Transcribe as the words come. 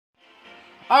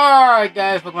Alright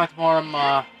guys, welcome back to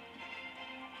more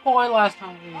boy, last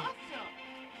time we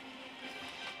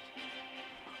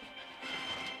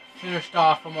finished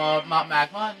off from Mount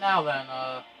Magma. Now then,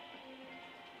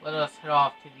 let us head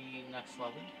off to the next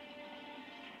level.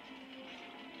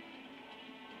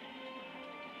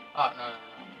 Oh, no,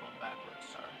 I'm going backwards,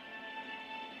 sorry.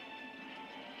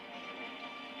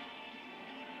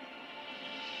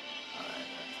 Alright,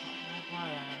 that's Mount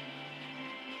Magma.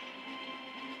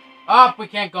 Oh, we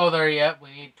can't go there yet.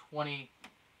 We need 20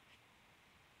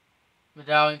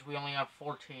 medallions. We only have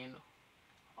 14.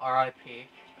 R.I.P.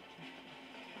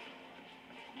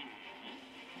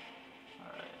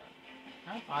 Alright.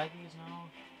 Can I buy these now?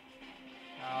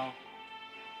 No.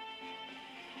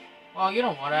 Well, you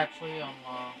know what, actually, can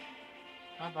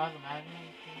I buy the magnet?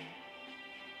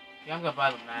 Yeah, I'm gonna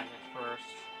buy the magnet first.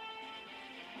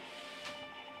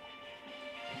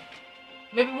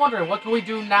 Maybe wondering, what can we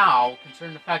do now,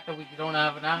 considering the fact that we don't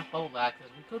have enough of that,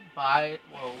 because we could buy it,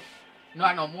 well,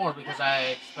 not no more, because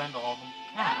I expend all the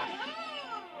cash.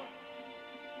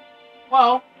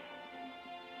 Well,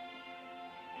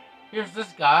 here's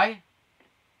this guy.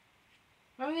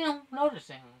 Maybe I'm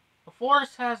noticing. The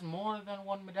forest has more than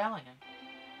one medallion.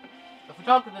 If we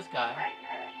talk to this guy,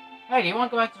 hey, do you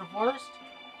want to go back to the forest?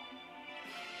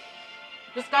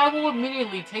 This guy will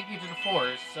immediately take you to the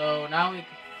forest, so now we can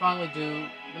finally do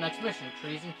the next mission,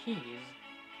 Trees and Keys.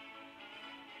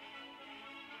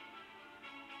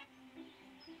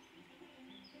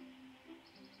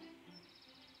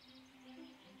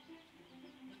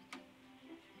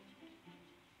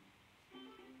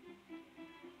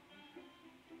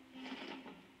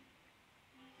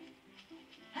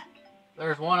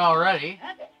 There's one already.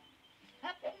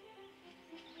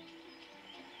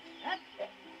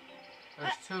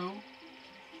 There's two.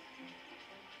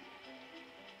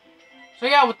 So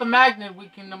yeah, with the magnet, we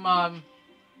can,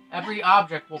 every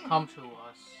object will come to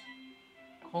us.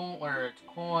 Where it's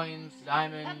coins,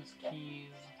 diamonds, keys.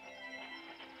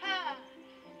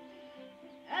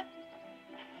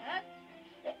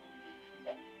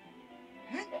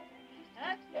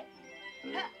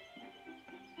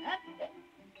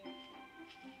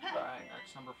 Alright,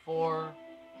 that's number 4.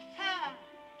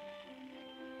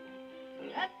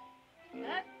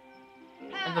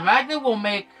 And the magnet will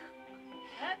make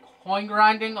coin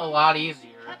grinding a lot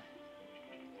easier.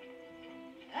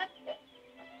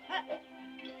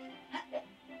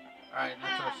 Alright,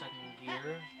 that's our second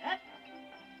gear.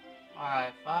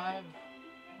 Alright, 5.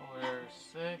 Over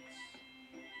 6.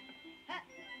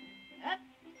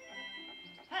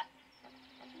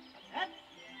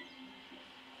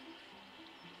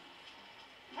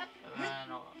 And then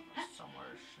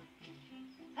somewhere should be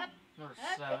number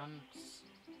 7.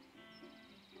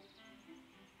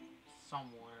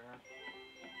 Somewhere.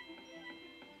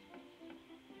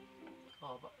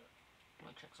 Oh, but let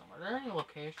me check somewhere. Are there any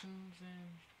locations in?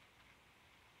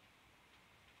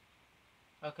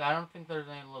 Okay, I don't think there's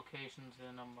any locations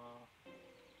in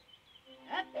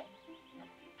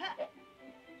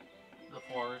the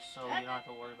forest, so you don't have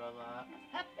to worry about that.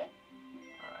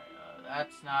 Alright,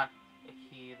 that's not a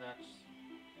key, that's...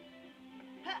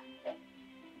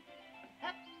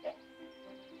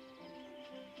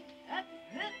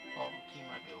 Oh, the key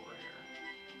might be over here.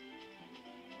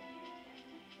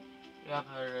 The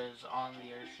other is on the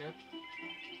airship.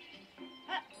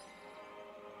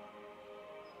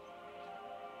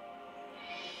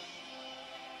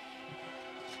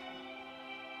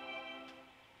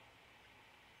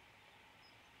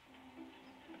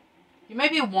 You may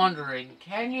be wondering,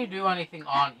 can you do anything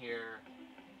on here?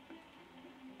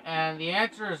 And the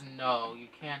answer is no, you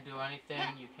can't do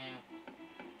anything, you can't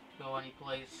go any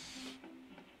place.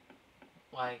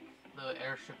 Like, the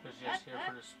airship is just here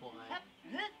for display.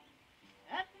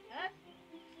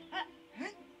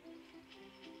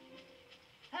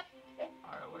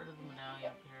 Alright, where did the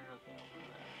medallion appear? Okay, over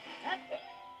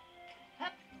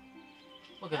there.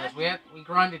 Look at this, we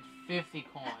grinded 50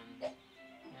 coins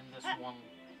in this one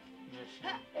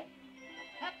mission.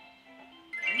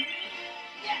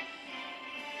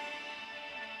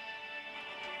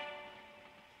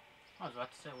 I was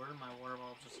about to say, where did my water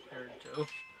bottle disappeared to?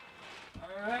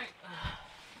 Alright.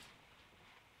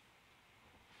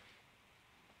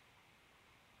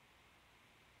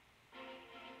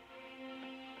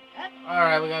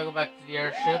 Alright, we gotta go back to the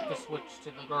airship to switch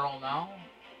to the girl now.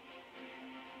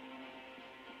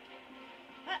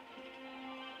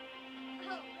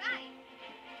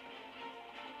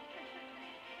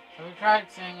 Have you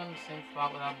tried staying on the same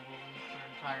spot without moving for an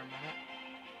entire minute?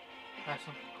 That's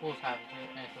something cool's happened to it.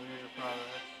 Okay, so here's your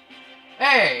progress.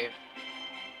 Hey!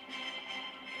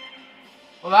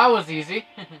 Well, that was easy.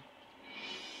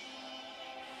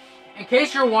 In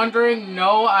case you're wondering,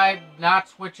 no, I'm not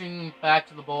switching back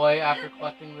to the boy after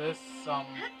collecting this.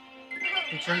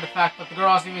 Concerning the fact that the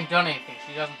girl hasn't even done anything.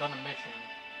 She hasn't done a mission.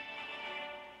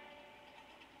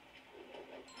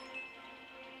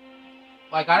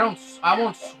 Like, I won't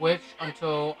switch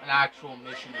until an actual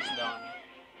mission is done.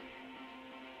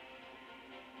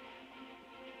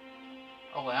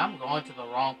 Oh wait, I'm going to the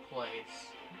wrong place.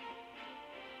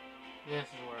 This is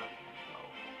where I'm gonna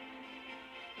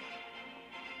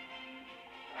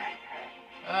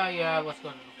go. Yeah, let's go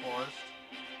to the forest.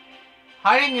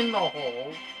 Hiding in the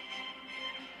hole.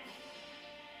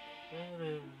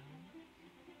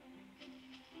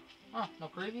 Oh, no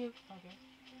preview? Okay.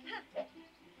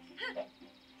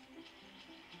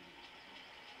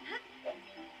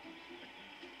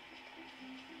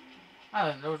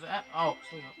 Ah, there was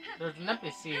there's an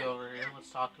NPC over here.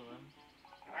 Let's talk to him.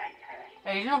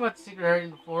 Hey, you know about the secret area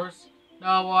in the forest?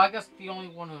 No, well, I guess the only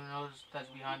one who knows that's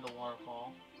behind the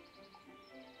waterfall.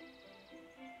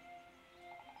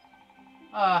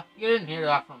 You didn't hear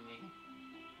that from me.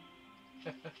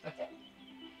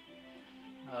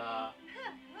 Of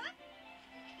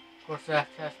course, that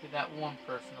has to be that one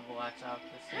person who blacks out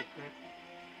the secret.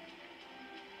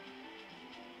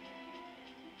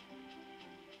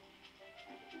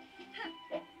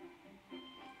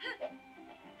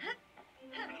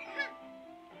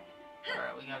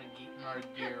 Alright, we gotta get our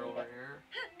gear over here.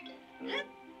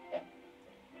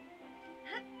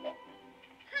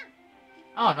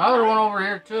 Oh, another one over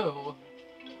here too.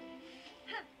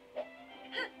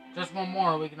 Just one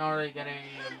more, we can already get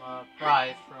a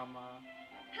prize from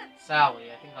Sally.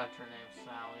 I think that's her name,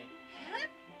 Sally.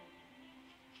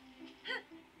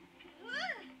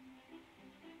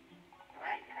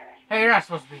 Hey, you're not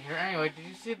supposed to be here. Anyway, did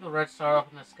you see the red star up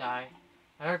in the sky?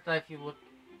 I heard that if you look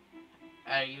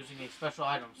at it using a special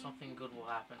item, something good will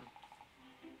happen.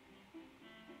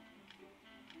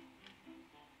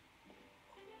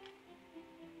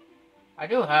 I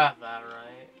do have that,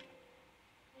 right?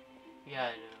 Yeah,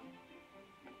 I do.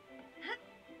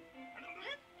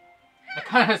 I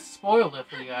kind of spoiled it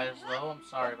for you guys, though. I'm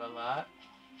sorry about that.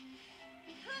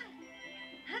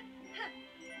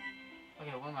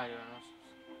 Okay, what am I doing?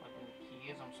 Like the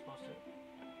keys, I'm supposed to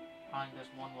find this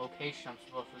one location I'm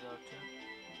supposed to go to.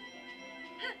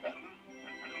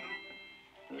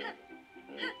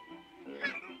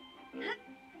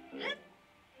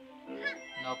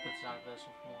 Nope, it's not this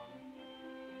one.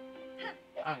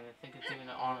 I don't even think it's even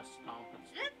an honest stomp. I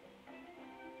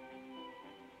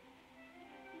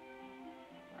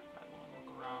want to look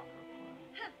around real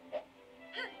quick.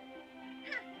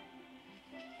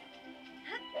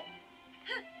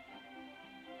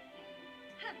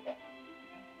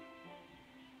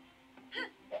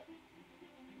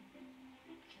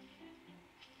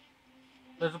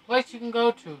 There's a place you can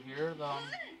go to here, though I'm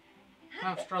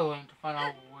kind of struggling to find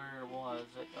out where it was.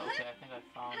 Okay, I think I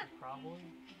found it, probably.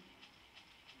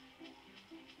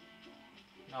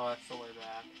 No, that's the way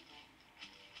back.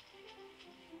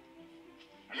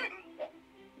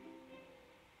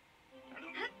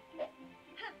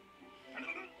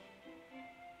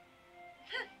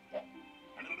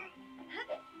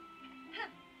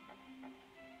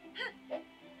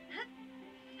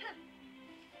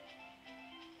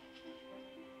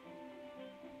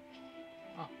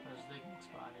 Oh, there's a digging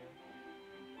spot here.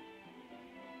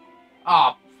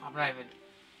 Oh, I'm not even...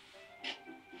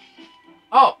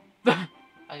 Oh!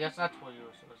 I guess that's what you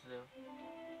were supposed to do.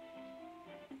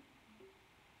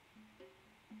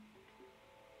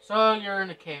 So, you're in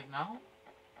a cave now?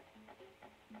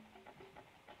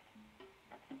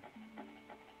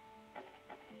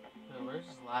 Wait, where's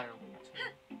this ladder lead to?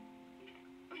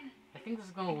 I think this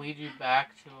is gonna lead you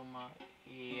back to my...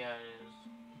 Yeah, it is.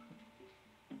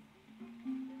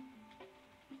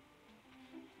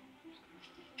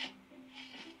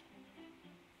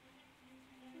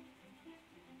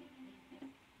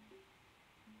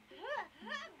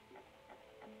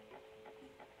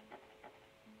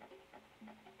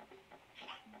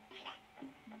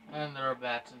 And there are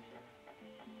bats in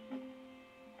here.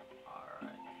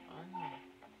 Alright.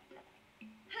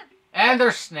 And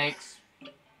there's snakes.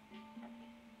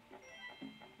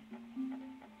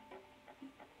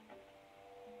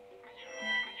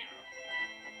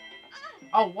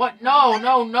 Oh, what? No,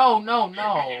 no, no, no,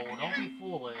 no. Don't be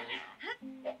foolish.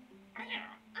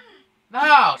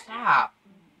 No, stop.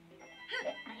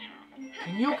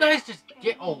 Can you guys just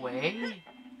get away?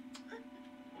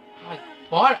 Like,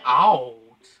 butt out.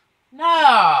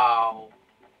 No!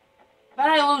 Then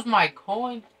I lose my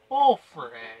coins. Bull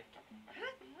frick.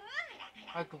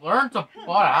 Like, learn to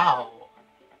butt out.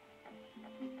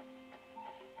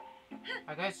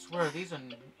 Like, I swear, these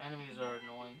enemies are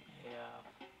annoying AF.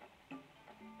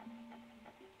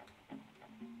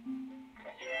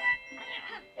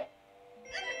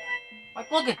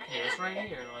 Like, look at this right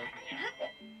here.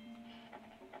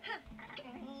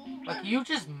 Like, you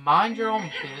just mind your own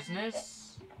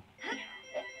business?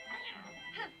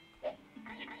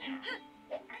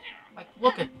 Like,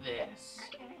 look at this.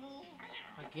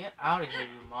 Like, get out of here, you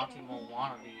Monty Mole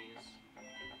wannabes.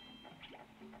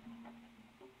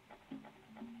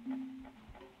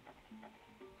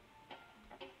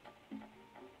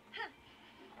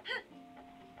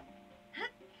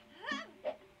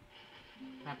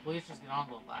 Can I please just get on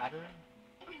the ladder?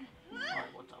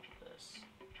 Alright, what's up with this?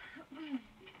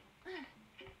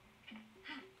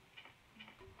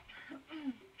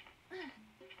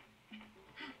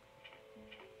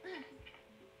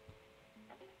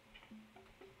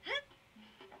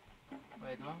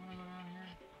 Wait, do I want to go down here?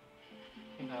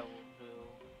 I think I will do.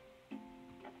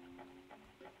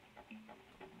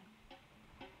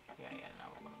 Yeah, now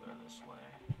we're gonna go this way.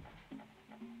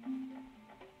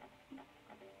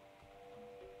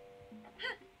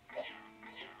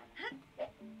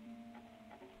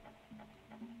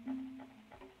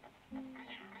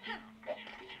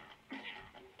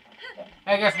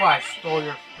 Hey, guess what? I stole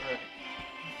your frick.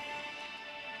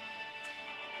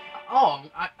 Oh,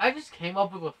 I just came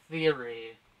up with a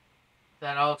theory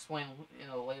that I'll explain in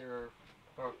a later,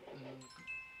 or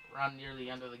around near the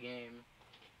end of the game.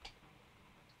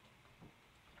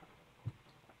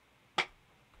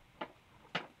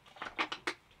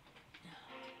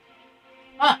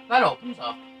 Ah, that opens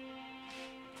up.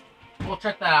 We'll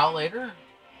check that out later.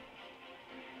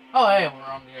 Oh, hey, we're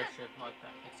on the airship like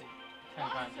that. Makes it 10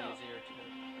 times easier to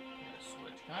get a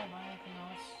switch. Can I buy anything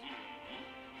else?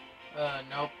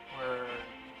 Nope. We're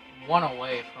one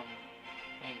away from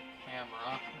being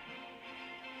camera.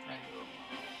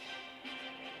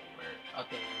 Where?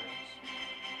 Okay, there it is.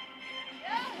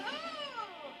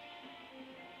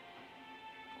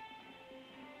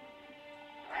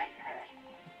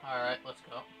 Alright, let's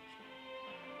go.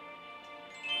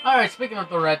 Alright, speaking of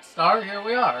the red star, here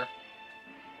we are.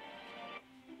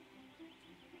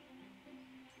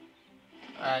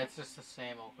 It's just the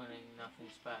same opening, nothing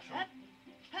special.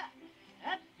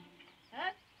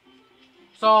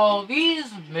 So,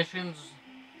 these missions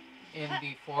in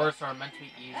the forest are meant to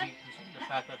be easy, considering the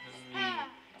fact that this is the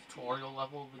tutorial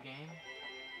level of the game.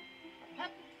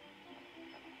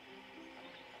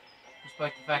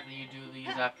 Despite the fact that you do these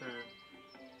after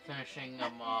finishing the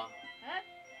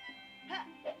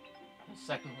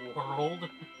second world.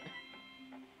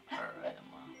 Alright,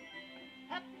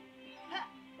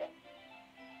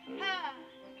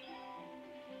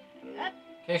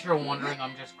 in case you're wondering,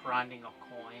 I'm just grinding up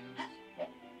coins.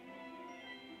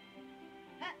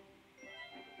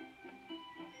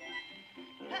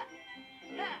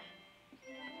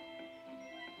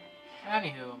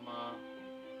 Anywho,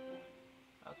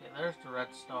 okay, there's the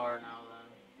red star now then.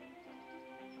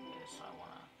 Okay, so I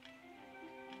wanna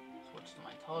switch to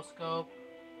my telescope.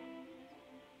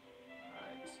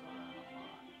 Alright, so then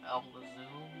I'm able to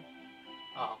zoom.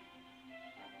 Oh.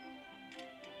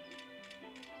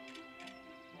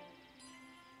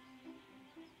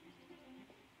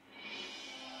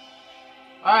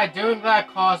 Alright, doing that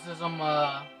causes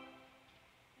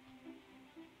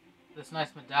this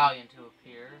nice medallion to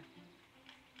appear.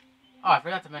 Oh, I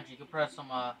forgot to mention, you can press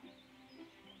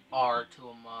R to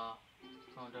go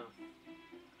into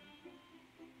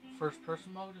first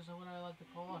person mode, is that what I like to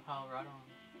call it? However, I don't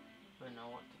really know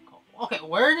what to call it. Okay,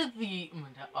 where did the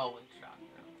oh wait, it's down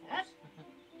here, of course.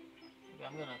 Okay,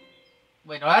 I'm gonna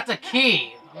wait, no, that's a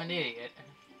key! I'm an idiot.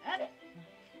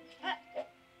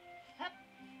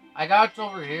 I got it's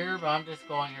over here, but I'm just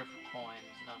going here for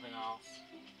coins, nothing else.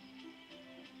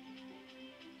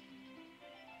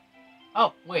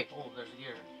 Oh, wait, there's a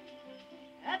gear.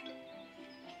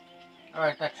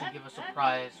 Alright, that should give us a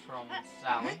prize from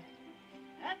Sally.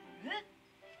 At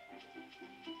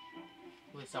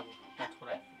least that's what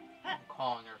I'm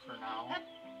calling her for now.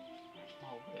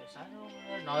 Oh, wait, is that over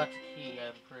there? No, that's a key,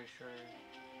 I'm pretty sure.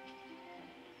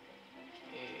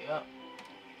 Yep.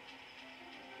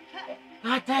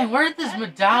 God dang, where did this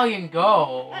medallion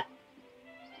go?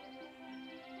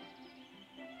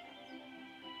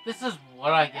 This is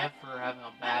what I get for having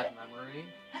a bad memory.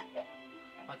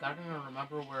 Like, I don't even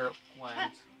remember where it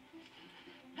went.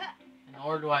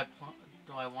 Nor do I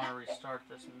want to restart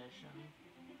this mission.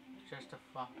 Just to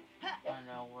find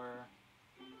out where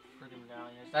the freaking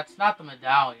medallion is. That's not the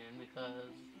medallion,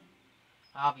 because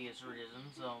obvious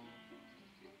reasons.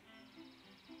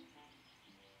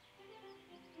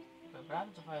 But what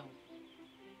happens if I...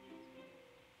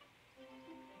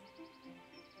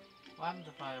 What happens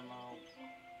if I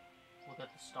look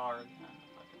at the star again,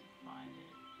 if I can find it?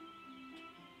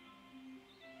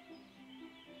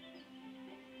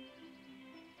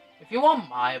 If you want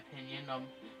my opinion,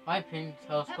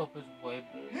 Telescope is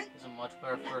a much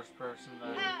better first person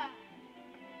than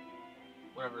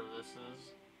whatever this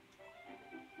is.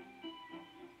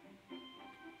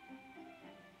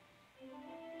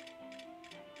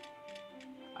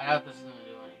 I doubt this is gonna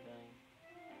do anything.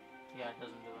 Yeah, it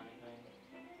doesn't do anything.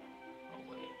 Oh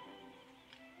wait.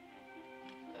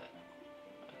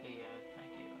 Okay, yeah,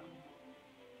 thank you.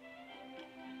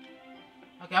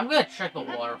 Okay, I'm gonna check the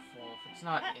waterfall. If it's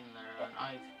not in there, then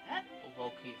I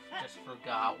low-key just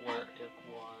forgot where it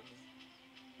was.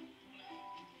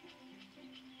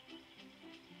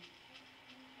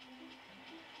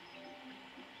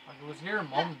 Like, it was here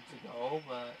moments ago,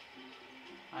 but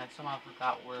I somehow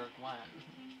forgot where it went.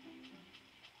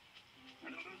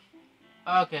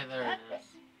 Okay, there it is.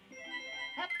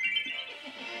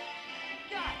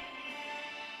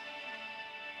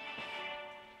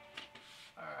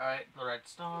 Alright, the red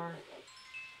star.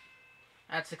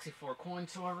 Add 64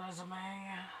 coins to our resume.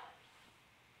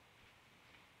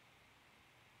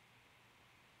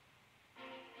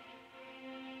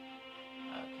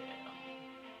 Okay.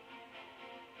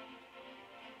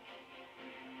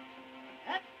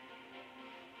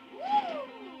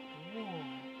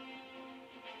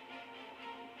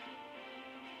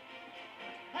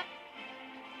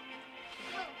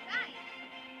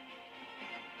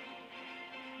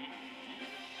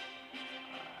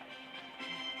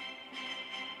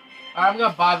 Alright, I'm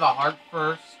gonna buy the heart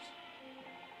first.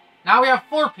 Now we have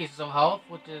 4 pieces of health,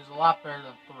 which is a lot better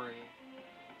than 3.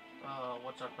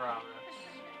 What's our progress?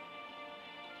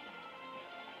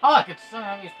 Oh, I could still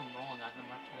have these from rolling at them.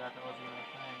 I forgot that was even a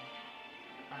thing.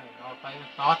 I don't even know if I even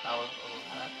thought that was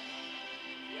that.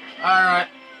 Alright.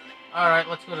 Alright,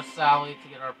 let's go to Sally to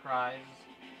get our prize.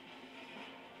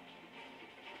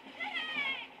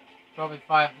 Probably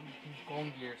 5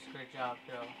 golden gears. Great job,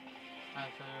 Joe.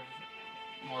 And so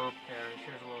there's more repairs.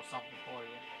 Here's a little something for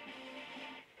you.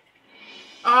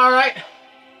 Alright.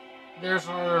 There's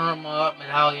our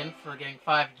medallion for getting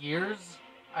 5 gears.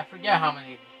 I forget how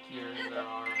many gears there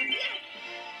are.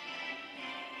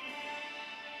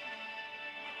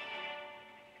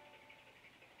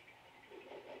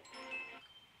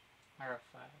 I have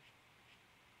 5.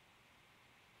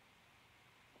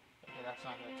 Okay, that's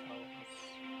not gonna tell us.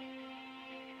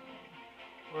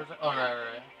 Where's it? Oh,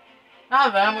 right. Now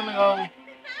then, I'm gonna go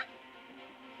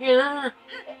here.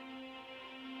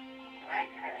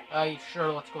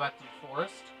 Sure, let's go back to the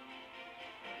forest.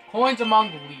 Coins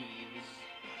among leaves.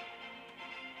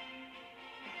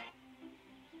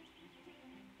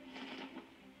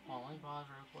 Hold on, let me pause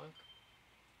real quick.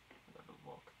 Go to the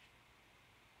book.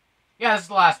 Yeah, this is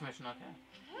the last mission, okay.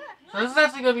 So this is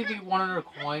actually going to be the 100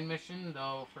 coin mission,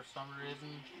 though for some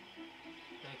reason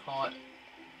they call it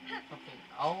something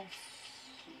else.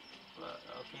 But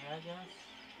okay, I guess.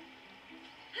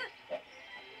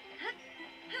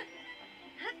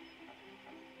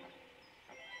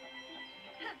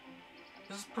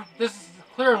 This is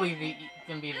clearly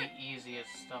going to be the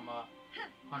easiest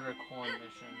 100 coin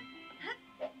mission,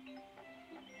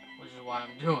 which is why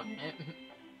I'm doing it.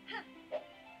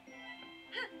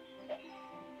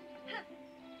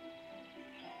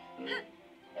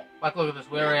 Like, look at this.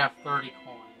 We already have 30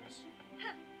 coins.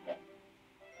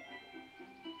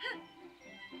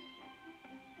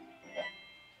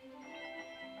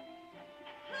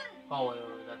 Oh, wait,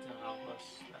 that's going to help us.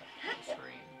 That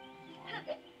screen.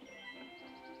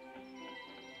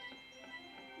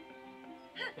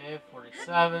 Okay,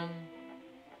 47.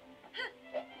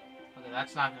 Okay,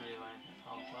 that's not going to do anything.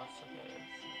 Help us. Okay,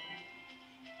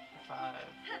 so 5.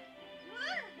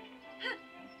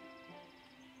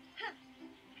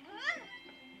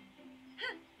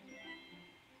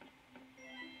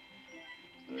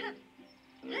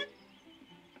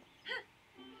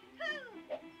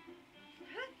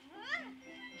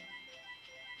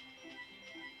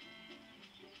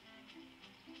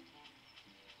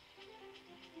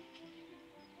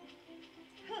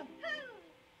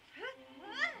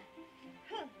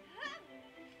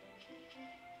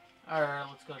 Alright,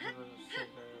 let's go to the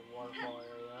waterfall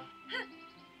area.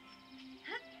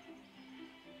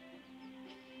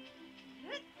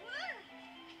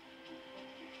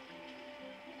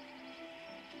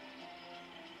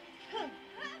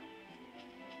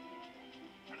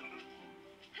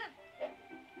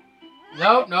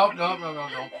 Nope,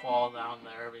 don't fall down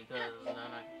there because then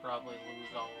I could probably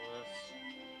lose all of this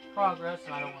progress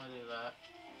and I don't want to do that.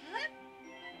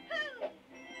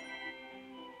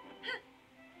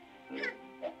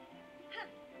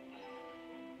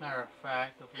 Matter of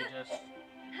fact, if we just...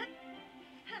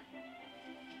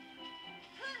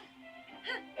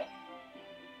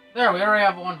 There, we already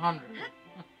have 100. Alright,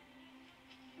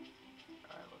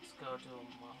 let's go to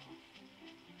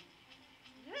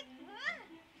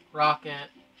Rocket.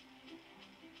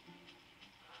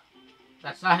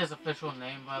 That's not his official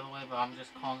name, by the way, but I'm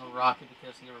just calling him Rocket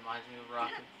because he reminds me of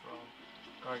Rocket from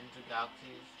Guardians of the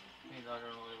Galaxies. Even though I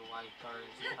don't really like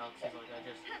Guardians of the Galaxies, like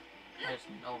I just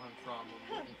know him from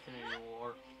Infinity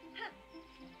War.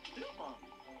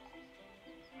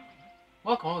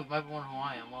 Welcome, you might be wondering who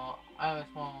I am. Well, I have a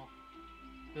small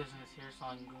business here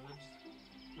selling goods.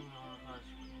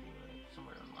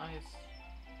 Somewhere nice.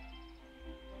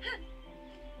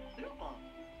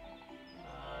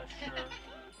 Sure.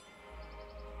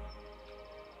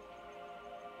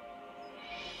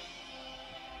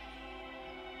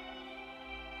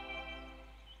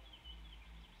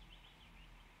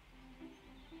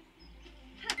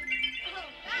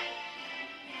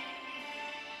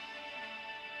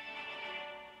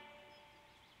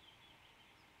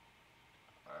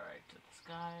 Alright, to this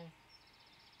guy.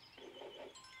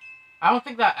 I don't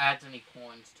think that adds any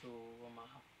coins to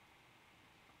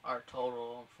our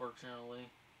total, unfortunately.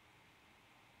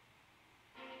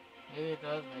 Maybe it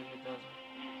does, maybe it doesn't.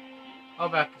 I'll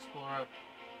back explore.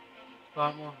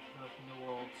 Spot more of New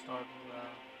World started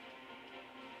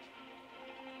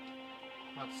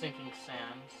not sinking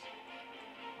sands.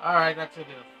 Alright, that should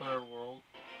be the third world.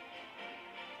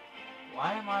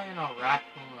 Why am I in a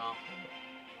raccoon outfit?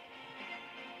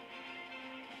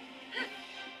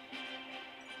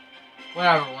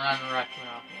 Whatever, we're not in a raccoon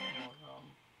outfit anymore.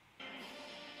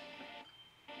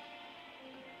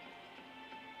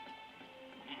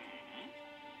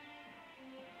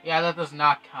 Yeah, that does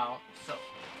not count. So,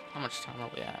 how much time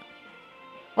are we at?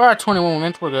 We're at 21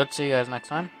 minutes. We're good. See you guys next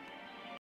time.